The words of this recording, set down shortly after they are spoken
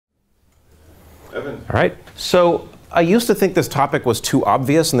Evan. All right. So I used to think this topic was too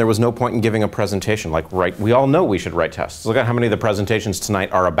obvious and there was no point in giving a presentation. Like, we all know we should write tests. Look at how many of the presentations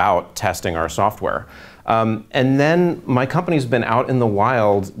tonight are about testing our software. And then my company's been out in the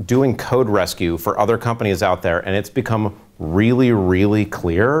wild doing code rescue for other companies out there, and it's become really, really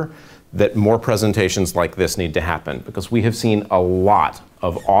clear that more presentations like this need to happen, because we have seen a lot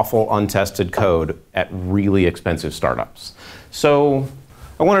of awful untested code at really expensive startups. So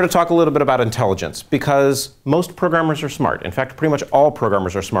I wanted to talk a little bit about intelligence, because most programmers are smart. In fact, pretty much all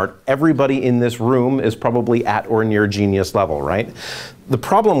programmers are smart. Everybody in this room is probably at or near genius level, right? The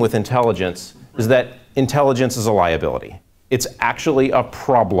problem with intelligence is that intelligence is a liability. It's actually a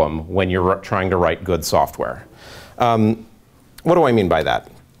problem when you're trying to write good software. What do I mean by that?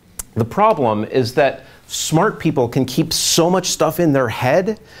 The problem is that smart people can keep so much stuff in their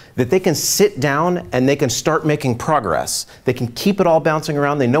head that they can sit down and they can start making progress. They can keep it all bouncing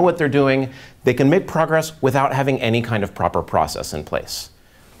around. They know what they're doing. They can make progress without having any kind of proper process in place.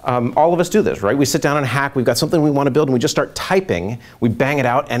 All of us do this, right? We sit down and hack. We've got something we want to build, and we just start typing. We bang it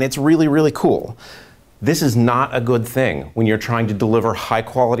out, and it's really, really cool. This is not a good thing when you're trying to deliver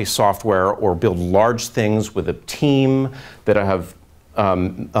high-quality software or build large things with a team that have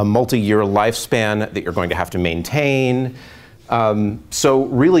a multi-year lifespan that you're going to have to maintain. So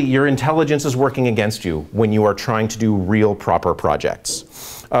really, your intelligence is working against you when you are trying to do real, proper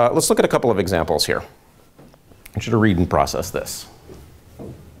projects. Let's look at a couple of examples here. I want you to read and process this.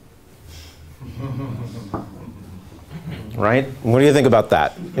 Right? What do you think about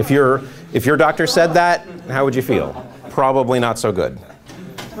that? If your doctor said that, how would you feel? Probably not so good.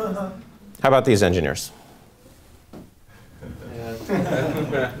 How about these engineers?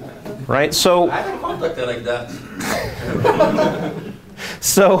 Right? So I have a contact like that.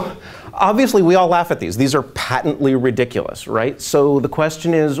 So obviously we all laugh at these. These are patently ridiculous, right? So the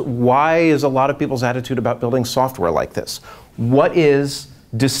question is, why is a lot of people's attitude about building software like this? What is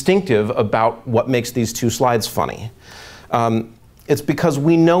distinctive about what makes these two slides funny? It's because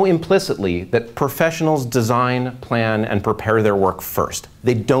we know implicitly that professionals design, plan, and prepare their work first.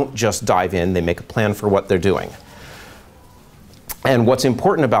 They don't just dive in, they make a plan for what they're doing. And what's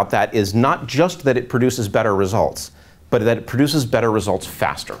important about that is not just that it produces better results, but that it produces better results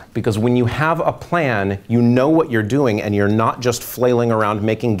faster. Because when you have a plan, you know what you're doing, and you're not just flailing around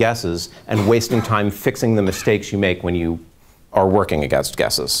making guesses and wasting time fixing the mistakes you make when you are working against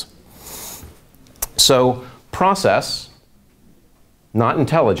guesses. So process, not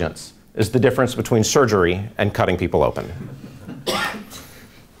intelligence, is the difference between surgery and cutting people open.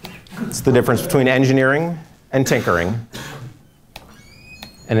 It's the difference between engineering and tinkering.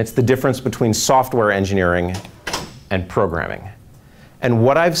 And it's the difference between software engineering and programming. And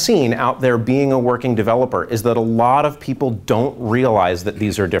what I've seen out there being a working developer is that a lot of people don't realize that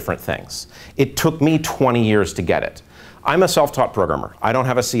these are different things. It took me 20 years to get it. I'm a self-taught programmer. I don't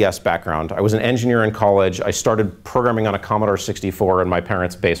have a CS background. I was an engineer in college. I started programming on a Commodore 64 in my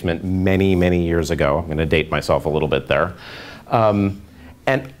parents' basement many, many years ago. I'm going to date myself a little bit there.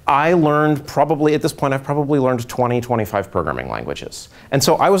 And I learned probably, at this point, I've probably learned 20, 25 programming languages. And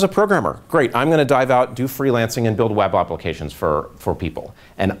so I was a programmer. Great, I'm going to dive out, do freelancing, and build web applications for people.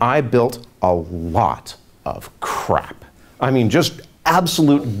 And I built a lot of crap. I mean, just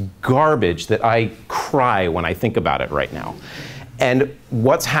absolute garbage that I cry when I think about it right now. And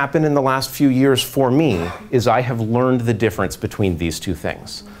what's happened in the last few years for me is I have learned the difference between these two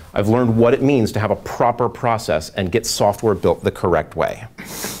things. I've learned what it means to have a proper process and get software built the correct way.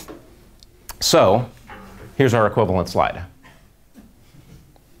 So here's our equivalent slide.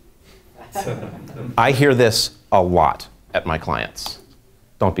 I hear this a lot at my clients.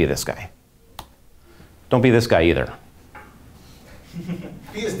 Don't be this guy. Don't be this guy either.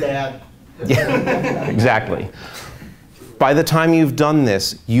 Be his dad. Yeah, exactly. By the time you've done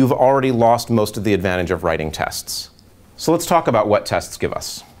this, you've already lost most of the advantage of writing tests. So let's talk about what tests give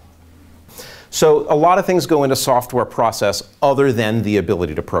us. So a lot of things go into software process other than the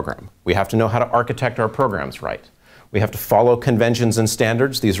ability to program. We have to know how to architect our programs right. We have to follow conventions and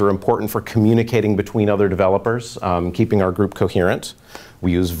standards. These are important for communicating between other developers, keeping our group coherent.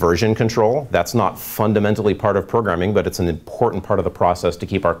 We use version control. That's not fundamentally part of programming, but it's an important part of the process to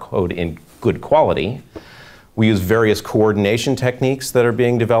keep our code in good quality. We use various coordination techniques that are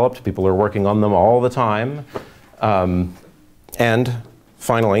being developed. People are working on them all the time. And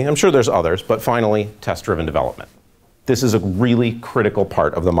finally, I'm sure there's others, but finally, test-driven development. This is a really critical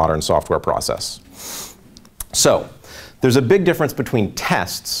part of the modern software process. So there's a big difference between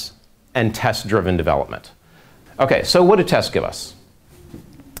tests and test-driven development. OK, so what do tests give us?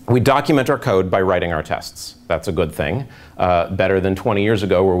 We document our code by writing our tests. That's a good thing. Better than 20 years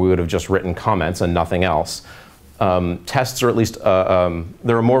ago where we would have just written comments and nothing else. Tests are at least,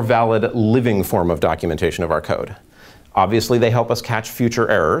 they're a more valid living form of documentation of our code. Obviously, they help us catch future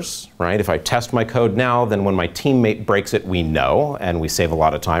errors, right? If I test my code now, then when my teammate breaks it, we know, and we save a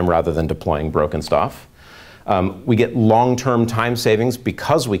lot of time rather than deploying broken stuff. We get long-term time savings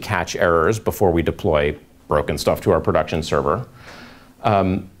because we catch errors before we deploy broken stuff to our production server.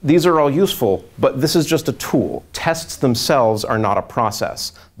 These are all useful, but this is just a tool. Tests themselves are not a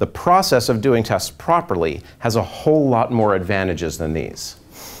process. The process of doing tests properly has a whole lot more advantages than these.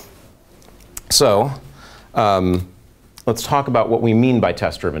 So, let's talk about what we mean by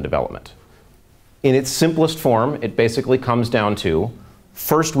test-driven development. In its simplest form, it basically comes down to,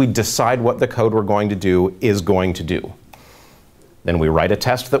 first we decide what the code we're going to do is going to do. Then we write a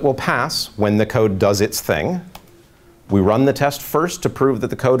test that will pass when the code does its thing. We run the test first to prove that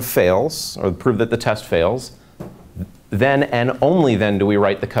the code fails, or prove that the test fails. Then and only then do we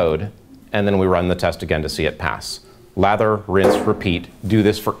write the code, and then we run the test again to see it pass. Lather, rinse, repeat. Do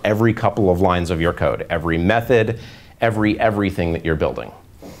this for every couple of lines of your code, every method, everything that you're building.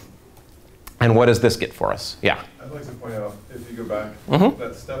 And what does this get for us? Yeah? I'd like to point out, if you go back,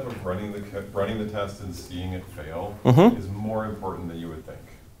 that step of running the test and seeing it fail is more important than you would think.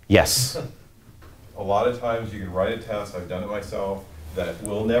 Yes. A lot of times you can write a test, I've done it myself, that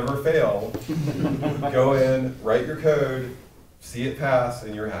will never fail. Go in, write your code, see it pass,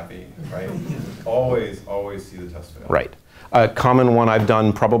 and you're happy, right? Always, always see the test fail. Right. A common one I've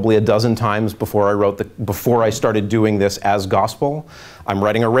done probably a dozen times before I started doing this as gospel. I'm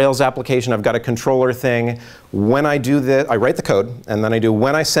writing a Rails application, I've got a controller thing. When I do this, I write the code, and then I do,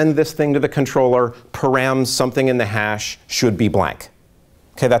 when I send this thing to the controller, params something in the hash should be blank.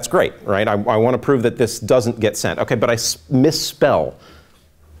 Okay, that's great, right? I want to prove that this doesn't get sent. Okay, but I misspell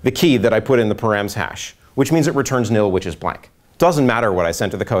the key that I put in the params hash, which means it returns nil, which is blank. Doesn't matter what I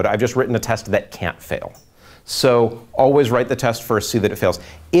sent to the code, I've just written a test that can't fail. So always write the test first, see that it fails.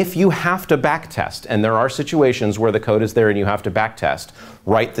 If you have to backtest, and there are situations where the code is there and you have to backtest,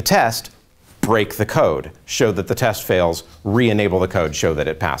 write the test, break the code, show that the test fails, re-enable the code, show that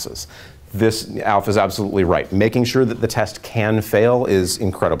it passes. This, Alf is absolutely right. Making sure that the test can fail is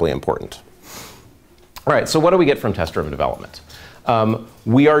incredibly important. All right, so what do we get from test-driven development?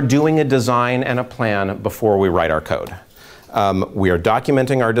 We are doing a design and a plan before we write our code. We are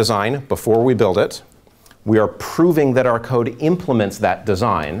documenting our design before we build it. We are proving that our code implements that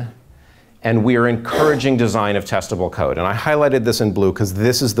design, and we are encouraging design of testable code. And I highlighted this in blue because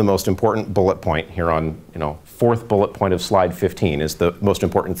this is the most important bullet point here on, fourth bullet point of slide 15 is the most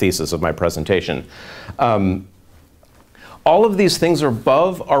important thesis of my presentation. All of these things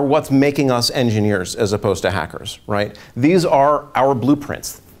above are what's making us engineers as opposed to hackers, right? These are our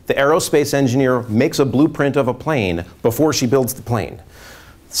blueprints. The aerospace engineer makes a blueprint of a plane before she builds the plane.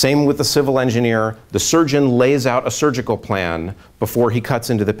 Same with the civil engineer. The surgeon lays out a surgical plan before he cuts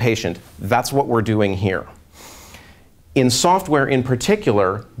into the patient. That's what we're doing here. In software in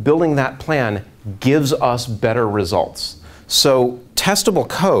particular, building that plan gives us better results. So testable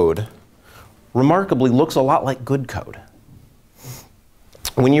code remarkably looks a lot like good code.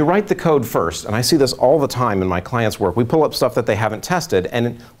 When you write the code first, and I see this all the time in my clients' work, we pull up stuff that they haven't tested,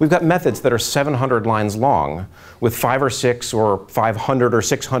 and we've got methods that are 700 lines long with 5 or 6 or 500 or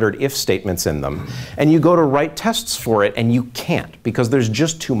 600 if statements in them. And you go to write tests for it, and you can't because there's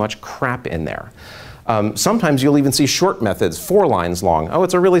just too much crap in there. Sometimes you'll even see short methods, 4 lines long. Oh,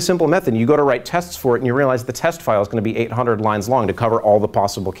 it's a really simple method. You go to write tests for it, and you realize the test file is going to be 800 lines long to cover all the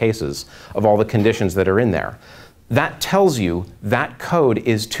possible cases of all the conditions that are in there. That tells you that code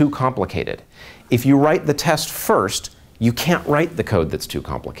is too complicated. If you write the test first, you can't write the code that's too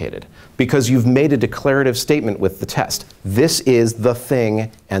complicated because you've made a declarative statement with the test. This is the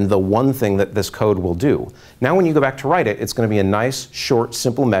thing and the one thing that this code will do. Now when you go back to write it, it's going to be a nice, short,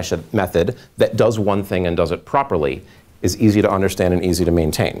 simple method that does one thing and does it properly, is easy to understand and easy to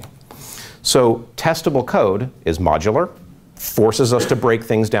maintain. So testable code is modular, forces us to break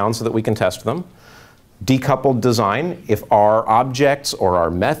things down so that we can test them. Decoupled design, if our objects or our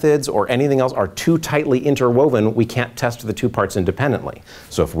methods or anything else are too tightly interwoven, we can't test the two parts independently.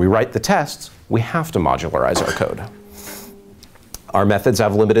 So if we write the tests, we have to modularize our code. Our methods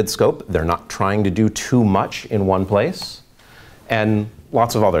have limited scope. They're not trying to do too much in one place. And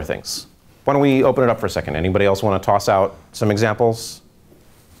lots of other things. Why don't we open it up for a second? Anybody else want to toss out some examples?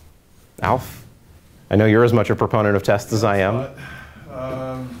 Alf? I know you're as much a proponent of tests as I am.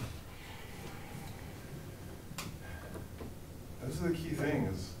 Those are the key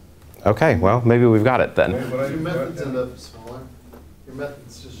things. Okay, well, maybe we've got it then. Your methods end up smaller. Your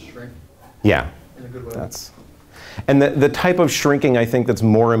methods just shrink Yeah. in a good way. And the type of shrinking I think that's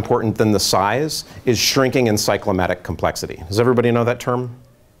more important than the size is shrinking in cyclomatic complexity. Does everybody know that term?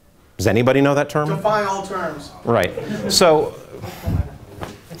 Does anybody know that term? Define all terms. Right. So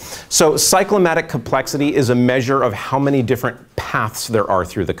cyclomatic complexity is a measure of how many different paths there are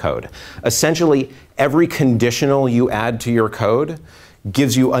through the code. Essentially, every conditional you add to your code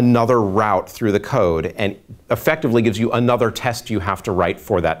gives you another route through the code and effectively gives you another test you have to write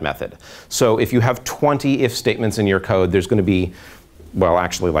for that method. So if you have 20 if statements in your code, there's going to be, well,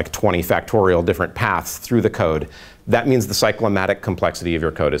 actually like 20 factorial different paths through the code. That means the cyclomatic complexity of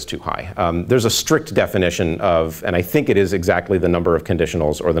your code is too high. There's a strict definition of, and I think it is exactly the number of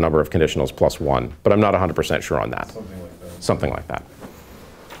conditionals or the number of conditionals plus 1, but I'm not 100% sure on that. Something like that. Something like that.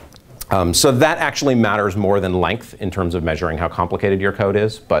 So that actually matters more than length in terms of measuring how complicated your code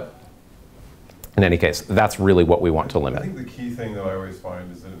is, but in any case, that's really what we want to limit. I think the key thing that I always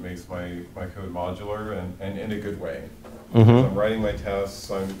find is that it makes my code modular and in a good way. Mm-hmm. I'm writing my tests,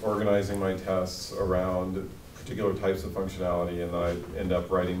 I'm organizing my tests around particular types of functionality, and then I end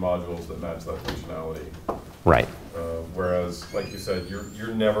up writing modules that match that functionality. Right. Whereas, like you said,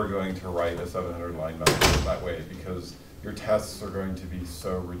 you're never going to write a 700-line method that way because your tests are going to be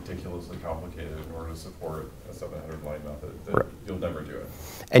so ridiculously complicated in order to support a 700-line method that Right. you'll never do it.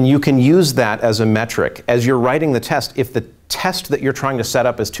 And you can use that as a metric. As you're writing the test, if the test that you're trying to set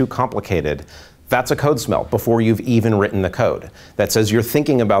up is too complicated, that's a code smell before you've even written the code. That says you're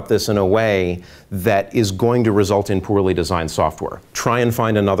thinking about this in a way that is going to result in poorly designed software. Try and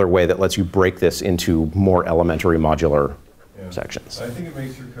find another way that lets you break this into more elementary modular sections. I think it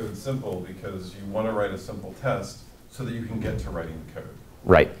makes your code simple because you want to write a simple test so that you can get to writing the code.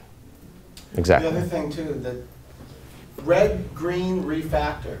 Right. Exactly. The other thing too, that red, green,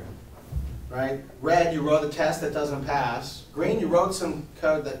 refactor, right? Red, you wrote a test that doesn't pass. Green, you wrote some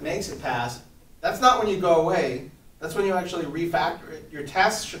code that makes it pass. That's not when you go away. That's when you actually refactor it. Your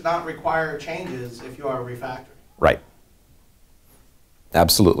tests should not require changes if you are refactoring. Right.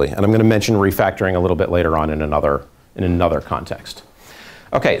 Absolutely. And I'm going to mention refactoring a little bit later on in another context.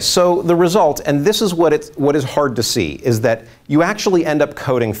 Okay, so the result, and this is what is hard to see, is that you actually end up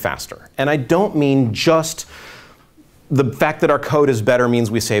coding faster. And I don't mean just the fact that our code is better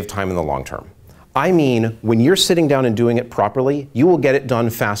means we save time in the long term. I mean, when you're sitting down and doing it properly, you will get it done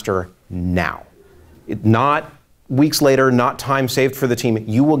faster now. Not weeks later, not time saved for the team.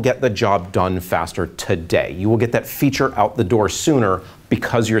 You will get the job done faster today. You will get that feature out the door sooner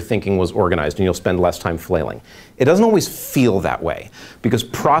because your thinking was organized and you'll spend less time flailing. It doesn't always feel that way because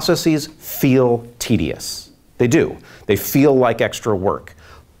processes feel tedious. They do. They feel like extra work.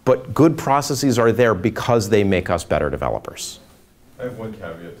 But good processes are there because they make us better developers. I have one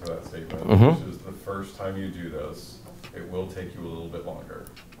caveat to that statement, Mm-hmm. which is the first time you do this, it will take you a little bit longer.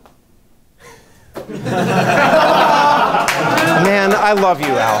 Man, I love you,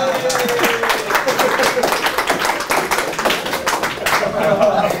 Al.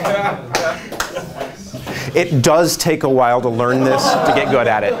 It does take a while to learn this, to get good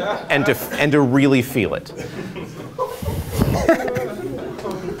at it, and to really feel it.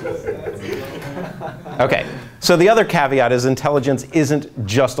 Okay, so the other caveat is intelligence isn't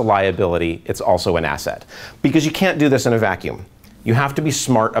just a liability, it's also an asset. Because you can't do this in a vacuum. You have to be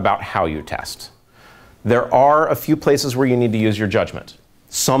smart about how you test. There are a few places where you need to use your judgment.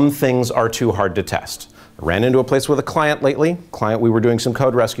 Some things are too hard to test. I ran into a place with a client lately, client we were doing some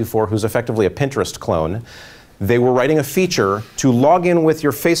code rescue for, who's effectively a Pinterest clone. They were writing a feature to log in with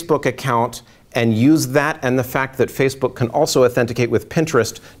your Facebook account and use that and the fact that Facebook can also authenticate with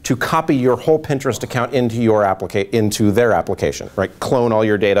Pinterest to copy your whole Pinterest account into their application, right? Clone all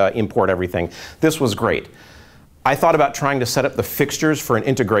your data, import everything. This was great. I thought about trying to set up the fixtures for an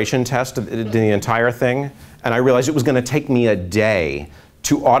integration test of the entire thing, and I realized it was going to take me a day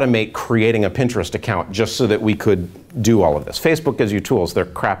to automate creating a Pinterest account just so that we could do all of this. Facebook gives you tools. They're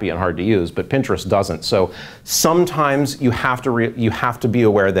crappy and hard to use, but Pinterest doesn't. So sometimes you have to be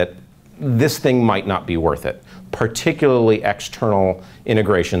aware that this thing might not be worth it, particularly external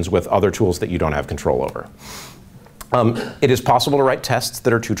integrations with other tools that you don't have control over. It is possible to write tests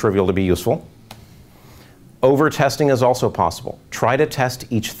that are too trivial to be useful. Over-testing is also possible. Try to test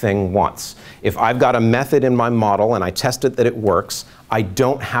each thing once. If I've got a method in my model and I test it that it works, I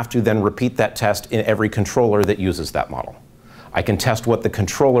don't have to then repeat that test in every controller that uses that model. I can test what the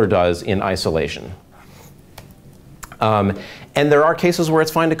controller does in isolation. And there are cases where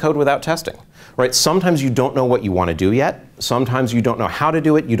it's fine to code without testing. Right? Sometimes you don't know what you want to do yet. Sometimes you don't know how to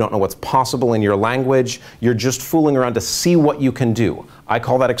do it. You don't know what's possible in your language. You're just fooling around to see what you can do. I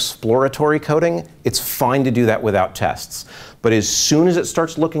call that exploratory coding. It's fine to do that without tests. But as soon as it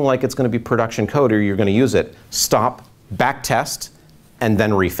starts looking like it's going to be production code or you're going to use it, stop, back test, and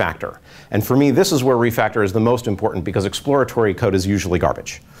then refactor. And for me, this is where refactor is the most important because exploratory code is usually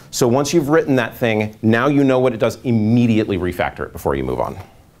garbage. So once you've written that thing, now you know what it does, immediately refactor it before you move on.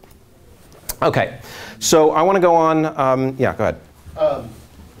 OK, so I want to go on. Yeah, go ahead.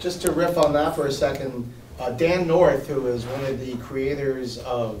 Just to riff on that for a second, Dan North, who is one of the creators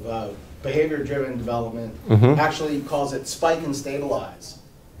of behavior-driven development, actually calls it spike and stabilize.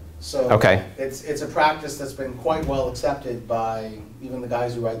 So it's a practice that's been quite well accepted by even the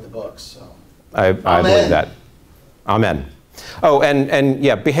guys who write the books. So I believe that. Amen. Oh, and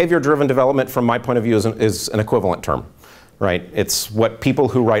yeah, behavior-driven development from my point of view is an equivalent term. Right? It's what people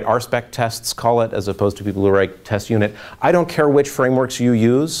who write RSpec tests call it as opposed to people who write test unit. I don't care which frameworks you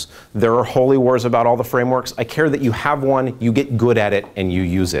use. There are holy wars about all the frameworks. I care that you have one, you get good at it, and you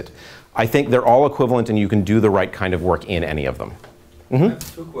use it. I think they're all equivalent and you can do the right kind of work in any of them. I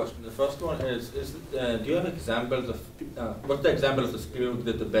have two questions. The first one is do you have examples of, what's the example of the people who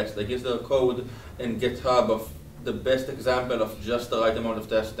did the best? Like, is there a code in GitHub of the best example of just the right amount of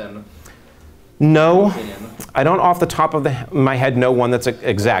testing? No, I don't off the top of my head know one that's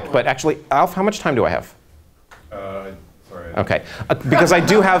exact. But actually, Alf, how much time do I have? Sorry. OK, because I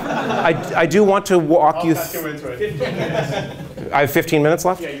do have, I do want to walk you through 15 minutes. I have 15 minutes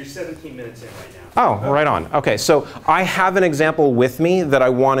left? Yeah, you're 17 minutes in right now. Oh, right on. OK, so I have an example with me that I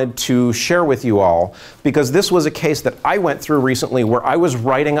wanted to share with you all, because this was a case that I went through recently where I was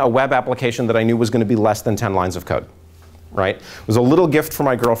writing a web application that I knew was going to be less than 10 lines of code. Right? It was a little gift for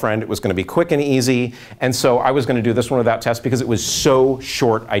my girlfriend. It was going to be quick and easy. And so I was going to do this one without tests because it was so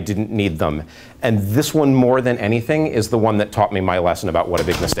short I didn't need them. And this one, more than anything, is the one that taught me my lesson about what a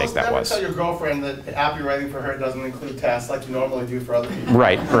big mistake that was. Tell your girlfriend that the app you're writing for her doesn't include tests like you normally do for other people.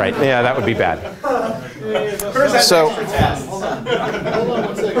 Right, right. Yeah, that would be bad. Hers has extra tests. Hold on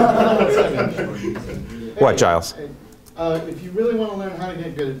 1 second. What, Giles? If you really want to learn how to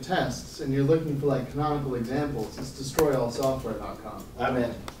get good at tests and you're looking for like canonical examples, it's destroyallsoftware.com. I'm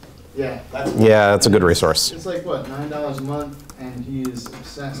in. Yeah. That's a good resource. It's like, what, $9 a month, and he is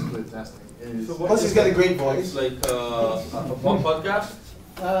obsessed with testing. Plus he's got a great voice. It's like a podcast?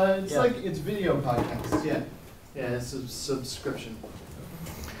 It's video podcasts, yeah. Yeah, it's a subscription.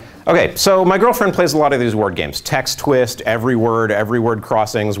 OK, so my girlfriend plays a lot of these word games. Text twist, every word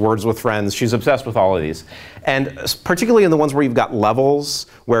crossings, words with friends. She's obsessed with all of these. And particularly in the ones where you've got levels,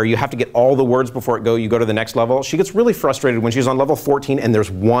 where you have to get all the words before you go to the next level, she gets really frustrated when she's on level 14 and there's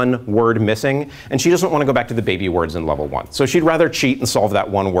one word missing, and she doesn't want to go back to the baby words in level 1. So she'd rather cheat and solve that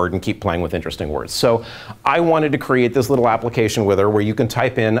one word and keep playing with interesting words. So I wanted to create this little application with her where you can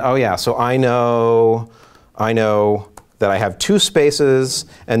type in, oh yeah, so I know that I have 2 spaces,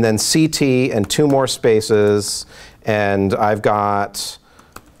 and then CT, and 2 more spaces, and I've got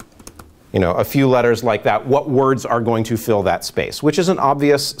a few letters like that. What words are going to fill that space? Which is an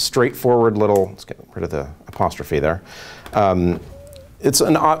obvious, straightforward little, let's get rid of the apostrophe there. So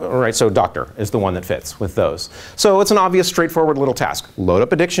doctor is the one that fits with those. So it's an obvious, straightforward little task. Load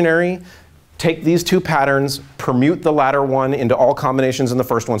up a dictionary, take these 2 patterns, permute the latter one into all combinations in the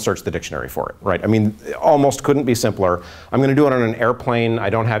first one, search the dictionary for it, right? I mean, almost couldn't be simpler. I'm going to do it on an airplane. I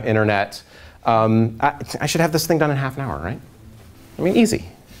don't have internet. I should have this thing done in half an hour, right? I mean, easy.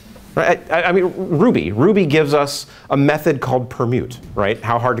 Right? I mean, Ruby gives us a method called permute, right?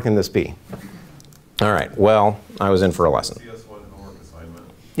 How hard can this be? All right, well, I was in for a lesson. CS1 homework assignment.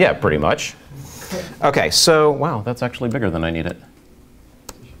 Yeah, pretty much. OK, so, wow, that's actually bigger than I need it.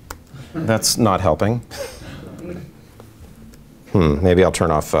 That's not helping. Maybe I'll turn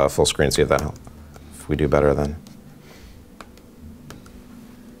off full screen, see if that helps. If we do better then.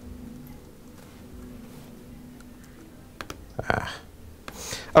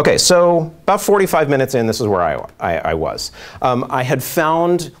 OK, so about 45 minutes in, this is where I was. I had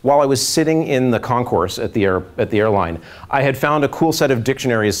found, while I was sitting in the concourse at the airline, I had found a cool set of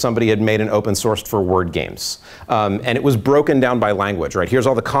dictionaries somebody had made and open sourced for word games. And it was broken down by language, right? Here's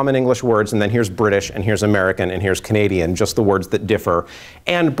all the common English words, and then here's British, and here's American, and here's Canadian, just the words that differ,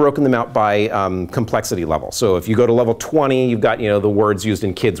 and broken them out by complexity level. So if you go to level 20, you've got the words used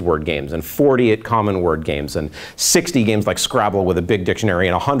in kids' word games, and 40 at common word games, and 60 games like Scrabble with a big dictionary,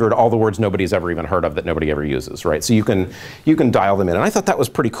 and 100 all the words nobody's ever even heard of that nobody ever uses, right? So you can dial them in. And I thought that was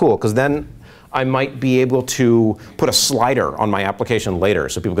pretty cool, because then I might be able to put a slider on my application later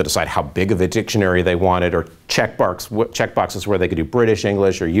so people could decide how big of a dictionary they wanted, or checkboxes where they could do British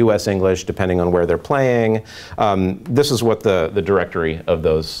English or US English, depending on where they're playing. This is what the directory of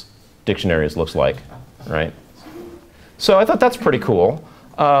those dictionaries looks like, right? So I thought that's pretty cool.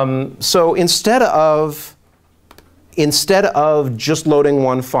 So instead of instead of just loading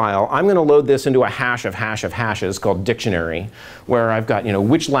one file, I'm going to load this into a hash of hashes called dictionary, where I've got,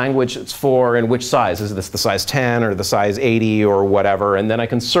 which language it's for and which size. Is this the size 10 or the size 80 or whatever? And then I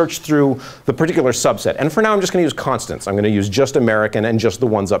can search through the particular subset. And for now, I'm just going to use constants. I'm going to use just American and just the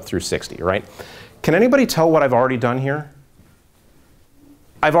ones up through 60, right? Can anybody tell what I've already done here?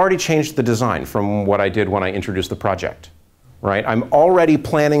 I've already changed the design from what I did when I introduced the project, right? I'm already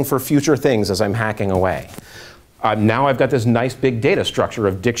planning for future things as I'm hacking away. Now I've got this nice big data structure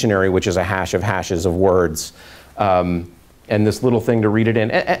of dictionary, which is a hash of hashes of words, and this little thing to read it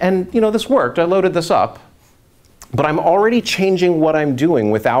in. And this worked. I loaded this up. But I'm already changing what I'm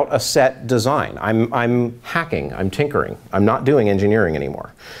doing without a set design. I'm hacking. I'm tinkering. I'm not doing engineering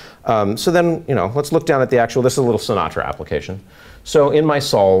anymore. So then, let's look down at the actual. This is a little Sinatra application. So in my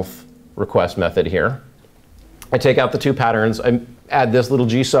solve request method here, I take out the two patterns. I add this little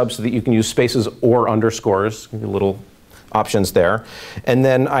G sub so that you can use spaces or underscores, little options there. And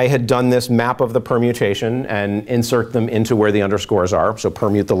then I had done this map of the permutation and insert them into where the underscores are. So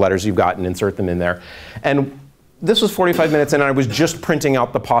permute the letters you've got and insert them in there. And this was 45 minutes in, and I was just printing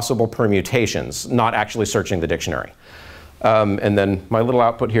out the possible permutations, not actually searching the dictionary. And then my little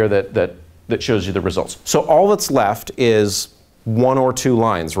output here that shows you the results. So all that's left is 1 or 2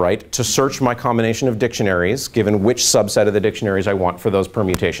 lines, right, to search my combination of dictionaries, given which subset of the dictionaries I want for those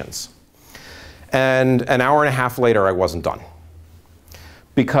permutations. And an hour and a half later, I wasn't done.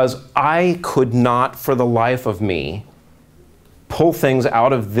 Because I could not, for the life of me, pull things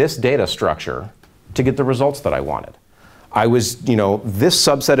out of this data structure to get the results that I wanted. I was, this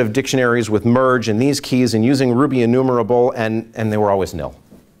subset of dictionaries with merge and these keys and using Ruby enumerable, and they were always nil.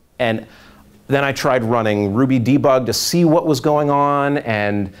 And then I tried running Ruby debug to see what was going on,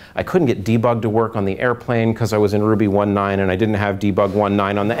 and I couldn't get debug to work on the airplane because I was in Ruby 1.9 and I didn't have debug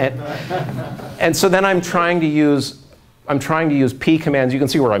 1.9 on the end. And so then I'm trying to use P commands. You can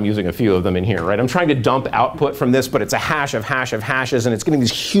see where I'm using a few of them in here, right? I'm trying to dump output from this, but it's a hash of hashes, and it's getting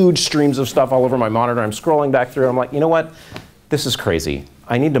these huge streams of stuff all over my monitor. I'm scrolling back through, and I'm like, you know what? This is crazy.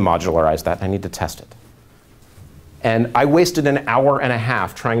 I need to modularize that. I need to test it. And I wasted an hour and a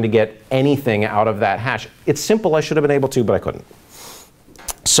half trying to get anything out of that hash. It's simple. I should have been able to, but I couldn't.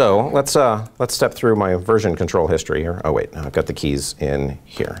 So let's step through my version control history here. Oh, wait. No, I've got the keys in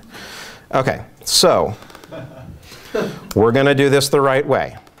here. OK, so we're going to do this the right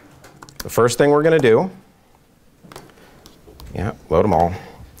way. The first thing we're going to do, load them all,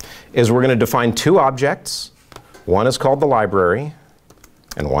 is we're going to define 2 objects. One is called the library,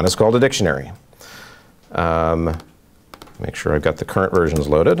 and one is called a dictionary. Make sure I've got the current versions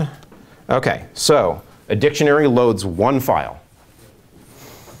loaded. OK, so a dictionary loads 1 file.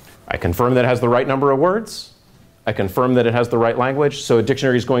 I confirm that it has the right number of words. I confirm that it has the right language. So a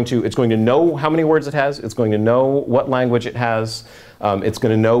dictionary is going to know how many words it has. It's going to know what language it has. It's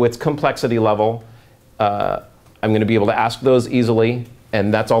going to know its complexity level. I'm going to be able to ask those easily.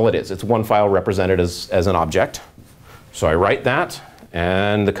 And that's all it is. It's 1 file represented as an object. So I write that.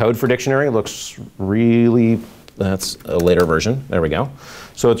 And the code for dictionary looks really, that's a later version. There we go.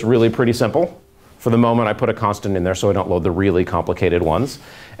 So it's really pretty simple. For the moment, I put a constant in there so I don't load the really complicated ones.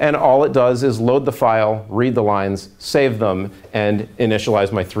 And all it does is load the file, read the lines, save them, and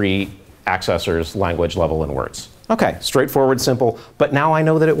initialize my 3 accessors, language, level, and words. OK, straightforward, simple. But now I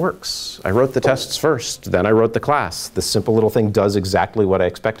know that it works. I wrote the tests first. Then I wrote the class. This simple little thing does exactly what I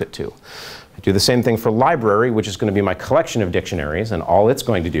expect it to. I do the same thing for library, which is going to be my collection of dictionaries. And all it's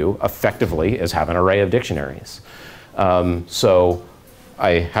going to do, effectively, is have an array of dictionaries. So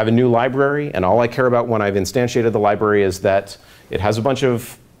I have a new library. And all I care about when I've instantiated the library is that it has a bunch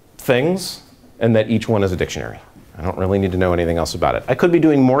of things, and that each one is a dictionary. I don't really need to know anything else about it. I could be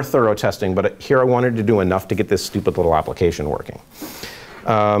doing more thorough testing, but here I wanted to do enough to get this stupid little application working.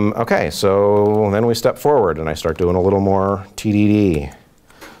 OK, so then we step forward, and I start doing a little more TDD.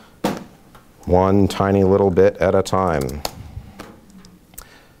 One tiny little bit at a time.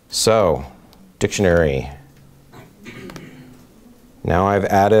 So, dictionary. Now I've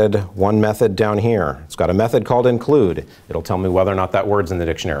added one method down here. It's got a method called include. It'll tell me whether or not that word's in the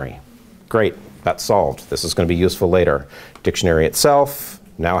dictionary. Great, that's solved. This is going to be useful later. Dictionary itself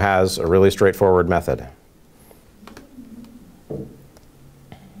now has a really straightforward method. All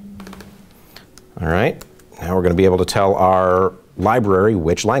right, now we're going to be able to tell our library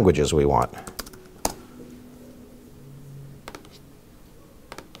which languages we want.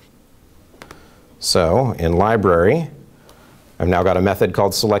 So in library, I've now got a method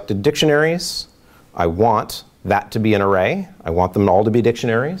called selected dictionaries. I want that to be an array. I want them all to be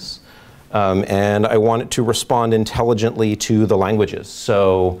dictionaries. And I want it to respond intelligently to the languages.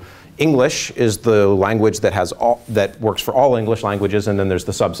 So English is the language that that works for all English languages, and then there's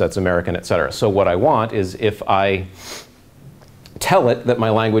the subsets, American, et cetera. So what I want is if I tell it that my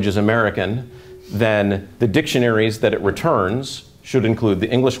language is American, then the dictionaries that it returns should include the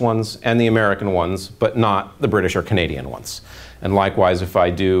English ones and the American ones, but not the British or Canadian ones. And likewise, if I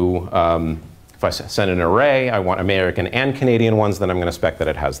do, if I send an array, I want American and Canadian ones, then I'm going to spec that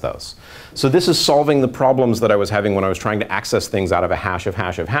it has those. So this is solving the problems that I was having when I was trying to access things out of a hash of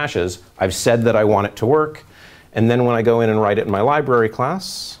hashes. I've said that I want it to work, and then when I go in and write it in my library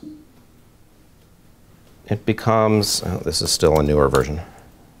class, it becomes, oh, this is still a newer version. There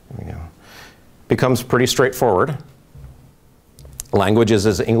we go. Becomes pretty straightforward. Languages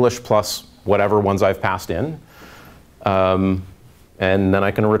is English plus whatever ones I've passed in. And then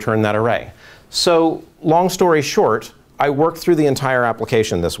I can return that array. So long story short, I work through the entire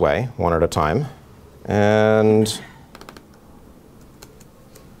application this way, one at a time. And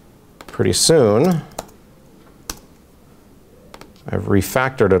pretty soon, I've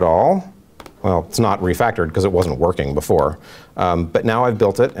refactored it all. Well, it's not refactored because it wasn't working before. But now I've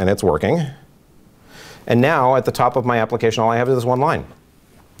built it and it's working. And now at the top of my application, all I have is this one line.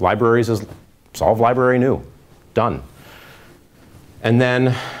 Libraries is solve library new. Done. And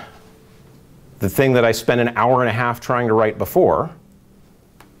then the thing that I spent an hour and a half trying to write before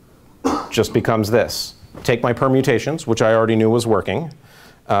just becomes this. Take my permutations, which I already knew was working,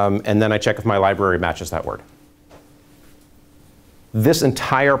 and then I check if my library matches that word. This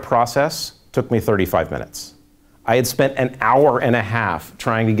entire process took me 35 minutes. I had spent an hour and a half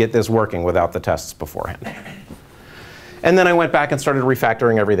trying to get this working without the tests beforehand. And then I went back and started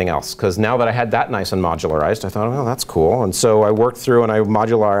refactoring everything else, because now that I had that nice and modularized, I thought, oh, that's cool. And so I worked through and I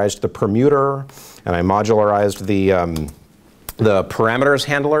modularized the permuter, and I modularized the parameters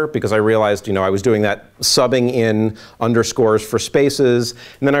handler, because I realized, I was doing that subbing in underscores for spaces.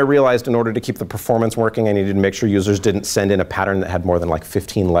 And then I realized in order to keep the performance working, I needed to make sure users didn't send in a pattern that had more than like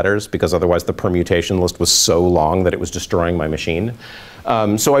 15 letters, because otherwise the permutation list was so long that it was destroying my machine.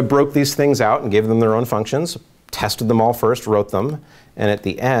 So I broke these things out and gave them their own functions, tested them all first, wrote them, and at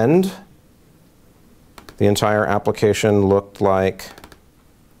the end, the entire application looked like,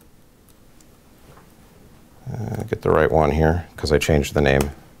 get the right one here, because I changed the name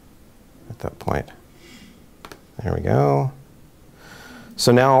at that point. There we go.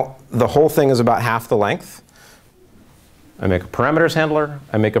 So now the whole thing is about half the length. I make a parameters handler,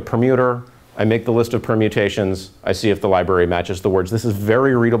 I make a permuter, I make the list of permutations, I see if the library matches the words. This is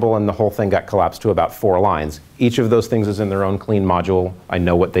very readable, and the whole thing got collapsed to about 4 lines. Each of those things is in their own clean module. I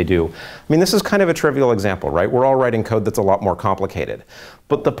know what they do. I mean, this is kind of a trivial example, right? We're all writing code that's a lot more complicated.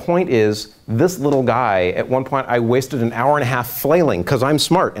 But the point is, this little guy, at one point, I wasted an hour and a half flailing, because I'm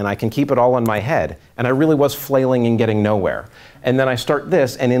smart and I can keep it all in my head. And I really was flailing and getting nowhere. And then I start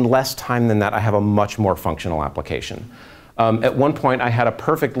this, and in less time than that, I have a much more functional application. At one point, I had a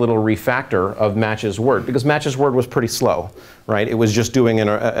perfect little refactor of matches word, because matches word was pretty slow, right? It was just doing an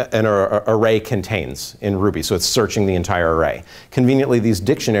array contains in Ruby, so it's searching the entire array. Conveniently, these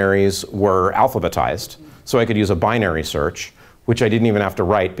dictionaries were alphabetized, so I could use a binary search, which I didn't even have to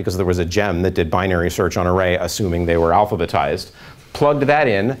write because there was a gem that did binary search on array, assuming they were alphabetized. Plugged that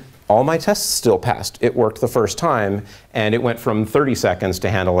in. All my tests still passed. It worked the first time, and it went from 30 seconds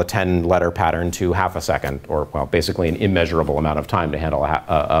to handle a 10-letter pattern to half a second, or well, basically an immeasurable amount of time to handle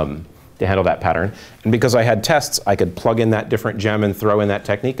that pattern. And because I had tests, I could plug in that different gem and throw in that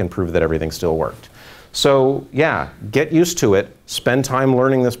technique and prove that everything still worked. So yeah, get used to it. Spend time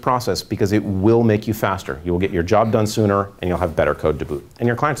learning this process, because it will make you faster. You will get your job done sooner, and you'll have better code to boot, and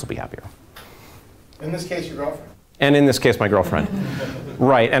your clients will be happier. In this case, your girlfriend. And in this case, my girlfriend.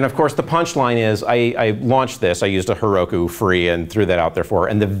 Right, and of course the punchline is I launched this, I used a Heroku free and threw that out there for her,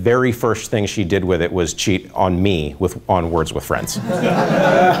 and the very first thing she did with it was cheat on me on Words with Friends.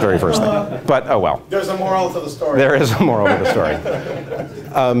 Very first thing. But oh well. There's a moral to the story. There is a moral to the story.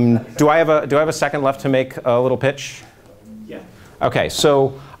 Do I have a second left to make a little pitch? Yeah. Okay,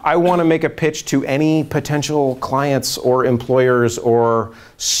 so I want to make a pitch to any potential clients or employers or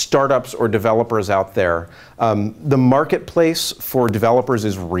startups or developers out there. The marketplace for developers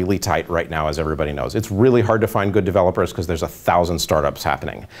is really tight right now, as everybody knows. It's really hard to find good developers because there's 1,000 startups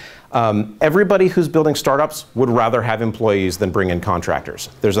happening. Everybody who's building startups would rather have employees than bring in contractors.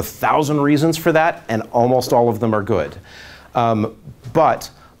 There's 1,000 reasons for that, and almost all of them are good.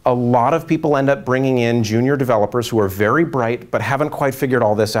 But a lot of people end up bringing in junior developers who are very bright but haven't quite figured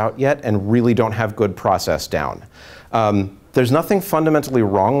all this out yet and really don't have good process down. There's nothing fundamentally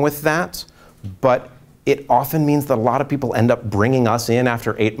wrong with that, but it often means that a lot of people end up bringing us in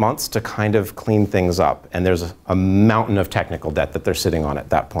after 8 months to kind of clean things up. And there's a mountain of technical debt that they're sitting on at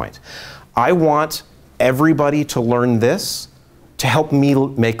that point. I want everybody to learn this to help me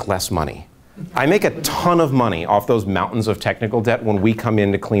make less money. I make a ton of money off those mountains of technical debt when we come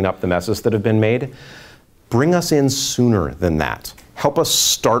in to clean up the messes that have been made. Bring us in sooner than that. Help us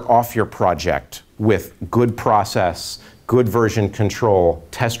start off your project with good process, good version control,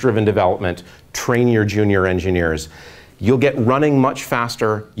 test-driven development, train your junior engineers. You'll get running much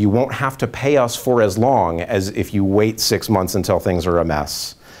faster. You won't have to pay us for as long as if you wait 6 months until things are a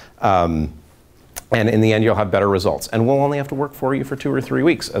mess. And in the end, you'll have better results. And we'll only have to work for you for 2 or 3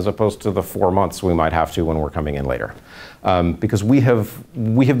 weeks, as opposed to the 4 months we might have to when we're coming in later. Because we have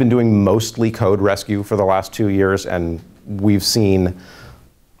been doing mostly code rescue for the last 2 years, and we've seen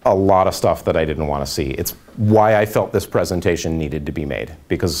a lot of stuff that I didn't want to see. It's why I felt this presentation needed to be made,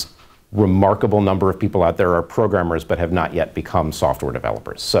 because remarkable number of people out there are programmers but have not yet become software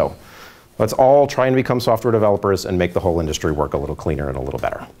developers. So let's all try and become software developers and make the whole industry work a little cleaner and a little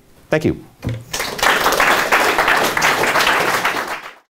better. Thank you.